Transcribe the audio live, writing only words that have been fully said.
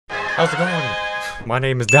How's it going? My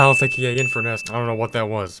name is Thetekkitrealm. I don't know what that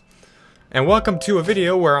was. And welcome to a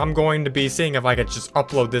video where I'm going to be seeing if I could just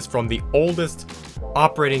upload this from the oldest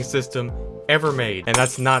operating system ever made. And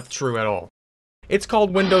that's not true at all. It's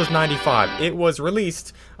called Windows 95. It was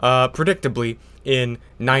released, predictably, in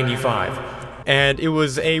 95. And it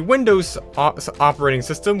was a Windows operating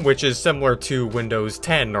system, which is similar to Windows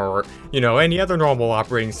 10 or, you know, any other normal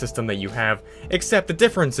operating system that you have. Except the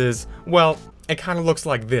difference is, well, it kind of looks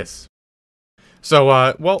like this.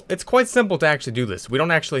 So, well, it's quite simple to actually do this. We don't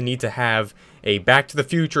actually need to have a Back to the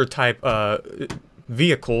Future type,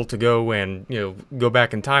 vehicle to go and, you know, go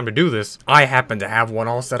back in time to do this. I happen to have one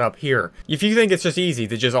all set up here. If you think it's just easy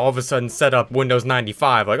to just all of a sudden set up Windows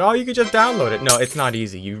 95, like, oh, you could just download it. No, it's not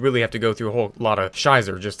easy. You really have to go through a whole lot of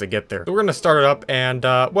shizer just to get there. So we're gonna start it up and,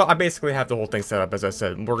 well, I basically have the whole thing set up, as I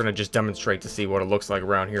said. We're gonna just demonstrate to see what it looks like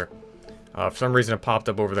around here. For some reason it popped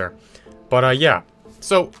up over there. But, yeah.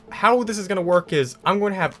 So, how this is going to work is, I'm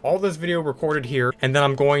going to have all this video recorded here, and then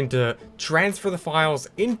I'm going to transfer the files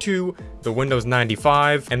into the Windows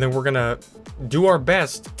 95, and then we're going to do our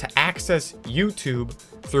best to access YouTube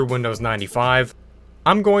through Windows 95.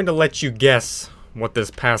 I'm going to let you guess what this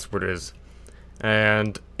password is,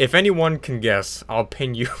 and if anyone can guess, I'll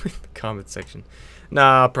pin you in the comment section.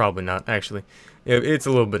 Nah, probably not, actually. It's a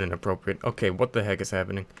little bit inappropriate. Okay, what the heck is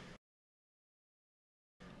happening?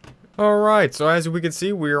 Alright, so as we can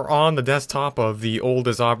see, we are on the desktop of the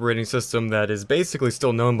oldest operating system that is basically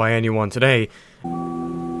still known by anyone today.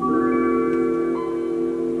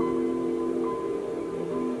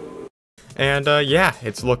 And, yeah,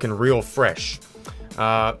 it's looking real fresh.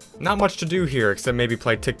 Not much to do here, except maybe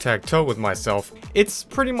play tic-tac-toe with myself. It's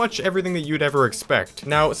pretty much everything that you'd ever expect.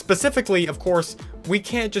 Now, specifically, of course, we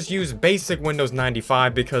can't just use basic Windows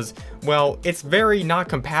 95 because, well, it's very not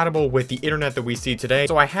compatible with the internet that we see today.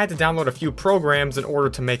 So I had to download a few programs in order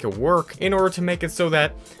to make it work, in order to make it so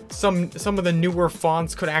that some of the newer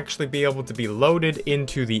fonts could actually be able to be loaded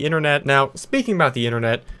into the internet. Now, speaking about the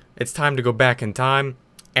internet, it's time to go back in time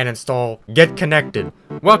and install Get Connected.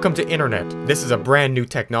 Welcome to Internet. This is a brand new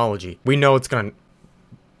technology. We know it's gonna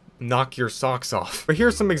knock your socks off. But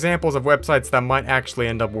here's some examples of websites that might actually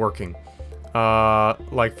end up working.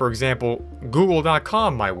 Like for example,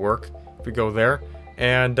 Google.com might work if we go there.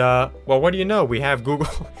 And, well, what do you know? We have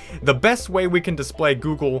Google. The best way we can display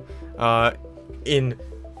Google, in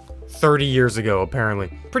 30 years ago,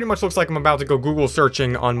 apparently. Pretty much looks like I'm about to go Google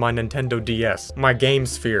searching on my Nintendo DS. My Game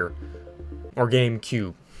Sphere. Or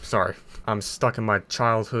GameCube. Sorry. I'm stuck in my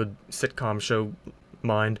childhood sitcom show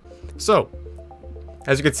mind. So,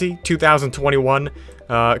 as you can see, 2021,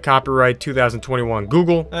 copyright 2021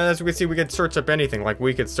 Google. As you can see, we could search up anything. Like,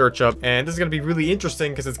 we could search up, and this is going to be really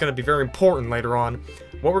interesting because it's going to be very important later on.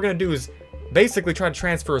 What we're going to do is basically try to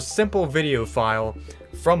transfer a simple video file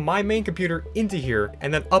from my main computer into here,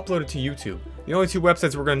 and then upload it to YouTube. The only two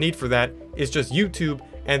websites we're going to need for that is just YouTube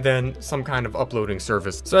and then some kind of uploading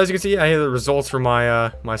service. So as you can see, I have the results for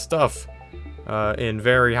my my stuff in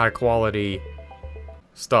very high quality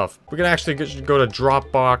stuff. We can actually go to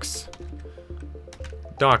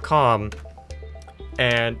Dropbox.com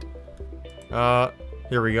and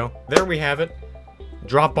here we go. There we have it.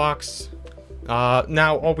 Dropbox.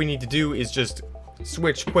 Now all we need to do is just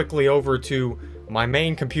switch quickly over to my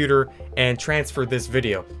main computer and transfer this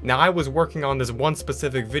video. Now, I was working on this one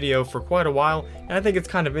specific video for quite a while, and I think it's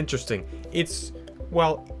kind of interesting. It's,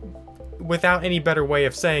 well, without any better way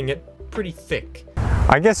of saying it, pretty thick.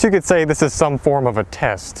 I guess you could say this is some form of a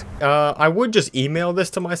test. I would just email this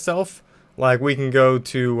to myself. Like, we can go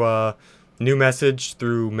to new message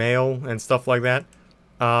through mail and stuff like that.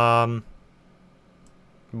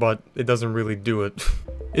 But it doesn't really do it.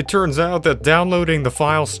 It turns out that downloading the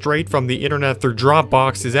file straight from the internet through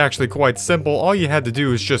Dropbox is actually quite simple. All you had to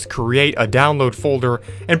do is just create a download folder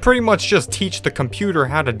and pretty much just teach the computer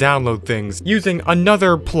how to download things using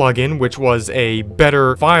another plugin, which was a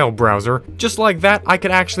better file browser. Just like that, I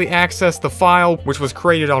could actually access the file, which was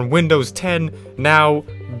created on Windows 10, now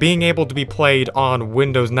being able to be played on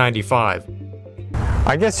Windows 95.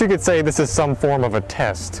 I guess you could say this is some form of a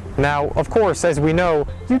test. Now, of course, as we know,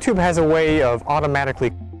 YouTube has a way of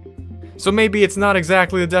automatically... So maybe it's not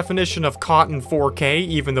exactly the definition of caught in 4K,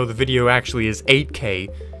 even though the video actually is 8K.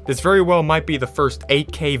 This very well might be the first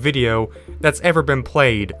 8K video that's ever been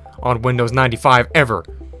played on Windows 95 ever.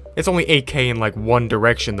 It's only 8K in like one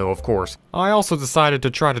direction though, of course. I also decided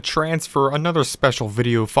to try to transfer another special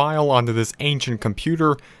video file onto this ancient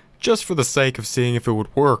computer just for the sake of seeing if it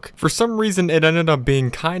would work. For some reason, it ended up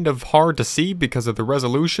being kind of hard to see because of the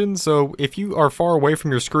resolution, so if you are far away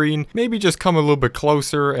from your screen, maybe just come a little bit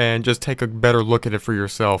closer and just take a better look at it for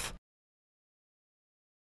yourself.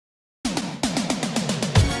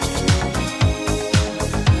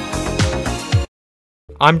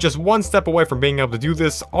 I'm just one step away from being able to do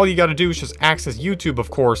this. All you gotta do is just access YouTube,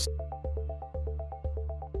 of course.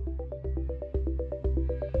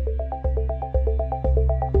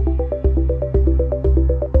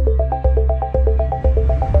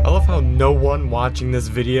 No one watching this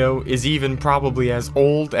video is even probably as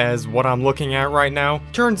old as what I'm looking at right now.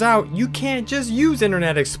 Turns out you can't just use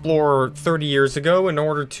Internet Explorer 30 years ago in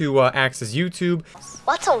order to access YouTube.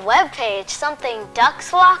 What's a web page? Something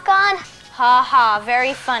ducks walk on? Ha ha,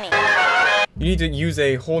 very funny. You need to use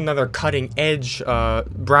a whole nother cutting edge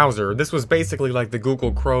browser. This was basically like the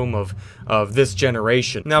Google Chrome of this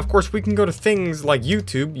generation. Now, of course, we can go to things like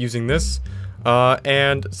YouTube using this,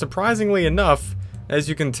 and surprisingly enough, as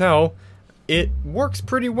you can tell, it works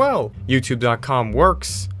pretty well. YouTube.com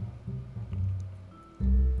works.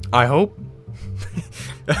 I hope.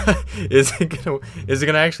 Is it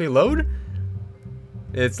gonna actually load?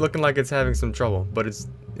 It's looking like it's having some trouble, but it's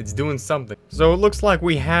doing something. So it looks like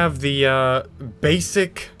we have the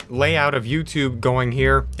basic layout of YouTube going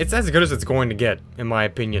here. It's as good as it's going to get, in my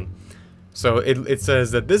opinion. So it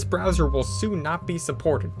says that this browser will soon not be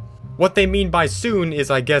supported. What they mean by soon is,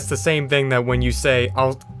 I guess, the same thing that when you say,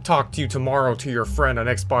 I'll talk to you tomorrow to your friend on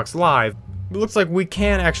Xbox Live. It looks like we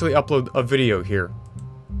can actually upload a video here.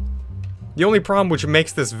 The only problem which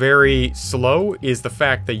makes this very slow is the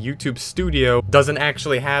fact that YouTube Studio doesn't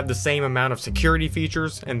actually have the same amount of security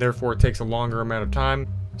features, and therefore it takes a longer amount of time.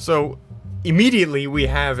 So, immediately we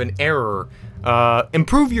have an error.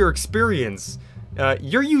 Improve your experience.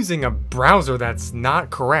 You're using a browser that's not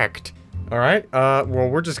correct. Alright, well,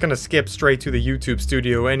 we're just gonna skip straight to the YouTube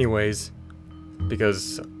Studio anyways,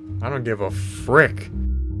 because I don't give a frick.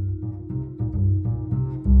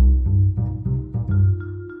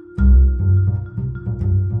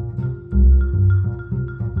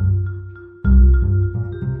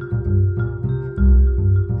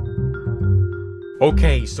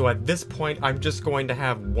 Okay, so at this point, I'm just going to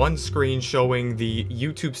have one screen showing the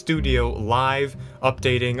YouTube Studio live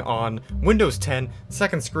updating on Windows 10.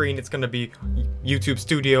 Second screen, it's going to be YouTube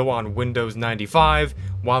Studio on Windows 95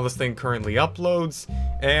 while this thing currently uploads.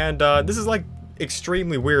 And this is like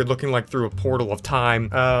extremely weird, looking like through a portal of time.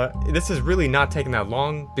 This is really not taking that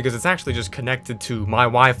long because it's actually just connected to my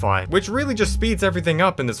Wi-Fi, which really just speeds everything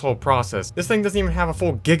up in this whole process. This thing doesn't even have a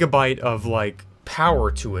full gigabyte of like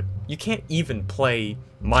power to it. You can't even play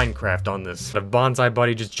Minecraft on this. If Bonsai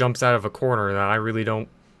Buddy just jumps out of a corner, then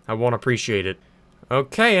I won't appreciate it.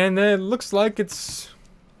 Okay, and it looks like it's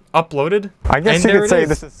uploaded. I guess you could say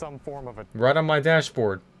this is some form of it. Right on my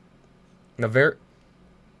dashboard.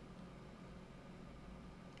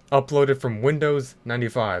 Uploaded from Windows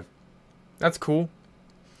 95. That's cool.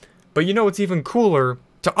 But you know what's even cooler?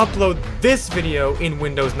 To upload this video in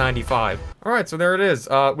Windows 95. Alright, so there it is.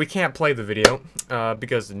 We can't play the video,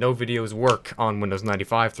 because no videos work on Windows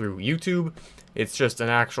 95 through YouTube. It's just an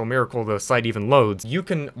actual miracle the site even loads. You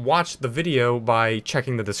can watch the video by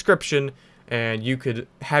checking the description, and you could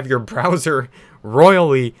have your browser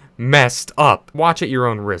royally messed up. Watch at your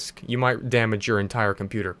own risk. You might damage your entire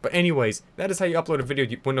computer. But anyways, that is how you upload a video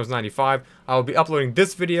to Windows 95. I'll be uploading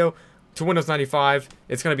this video to Windows 95.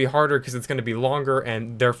 It's going to be harder because it's going to be longer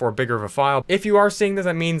and therefore bigger of a file. If you are seeing this,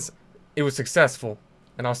 that means it was successful.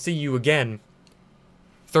 And I'll see you again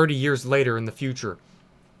 30 years later in the future.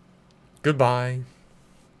 Goodbye.